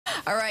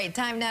All right,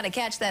 time now to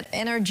catch that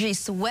energy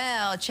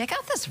swell. Check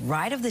out this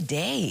ride of the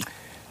day.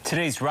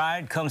 Today's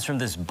ride comes from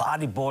this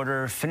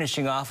bodyboarder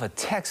finishing off a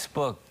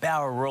textbook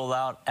barrel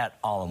rollout at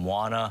Ala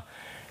Moana.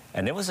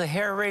 And it was a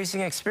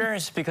hair-raising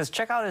experience because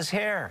check out his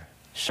hair,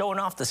 showing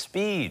off the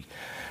speed.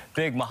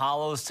 Big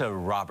mahalos to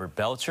Robert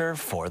Belcher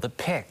for the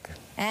pick.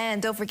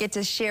 And don't forget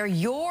to share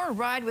your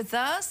ride with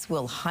us.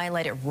 We'll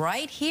highlight it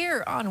right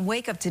here on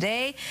Wake Up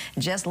Today.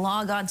 Just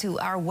log on to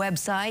our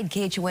website,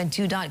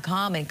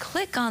 khon2.com, and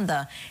click on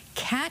the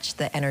Catch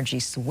the Energy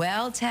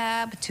Swell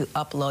tab to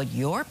upload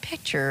your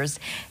pictures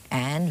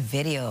and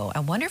video. I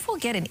wonder if we'll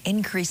get an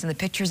increase in the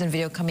pictures and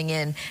video coming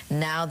in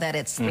now that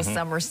it's the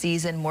summer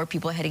season, more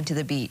people heading to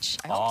the beach.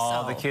 I hope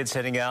all so. the kids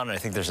heading out, and I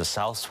think there's a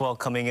south swell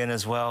coming in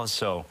as well.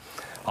 So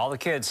all the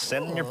kids,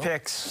 send in your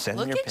pics. Send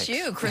in your pics. Look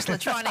at you, Chris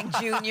Latronic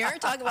Jr.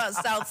 Talk about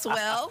South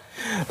Swell.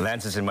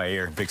 Lance is in my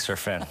ear, big surf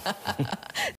fan.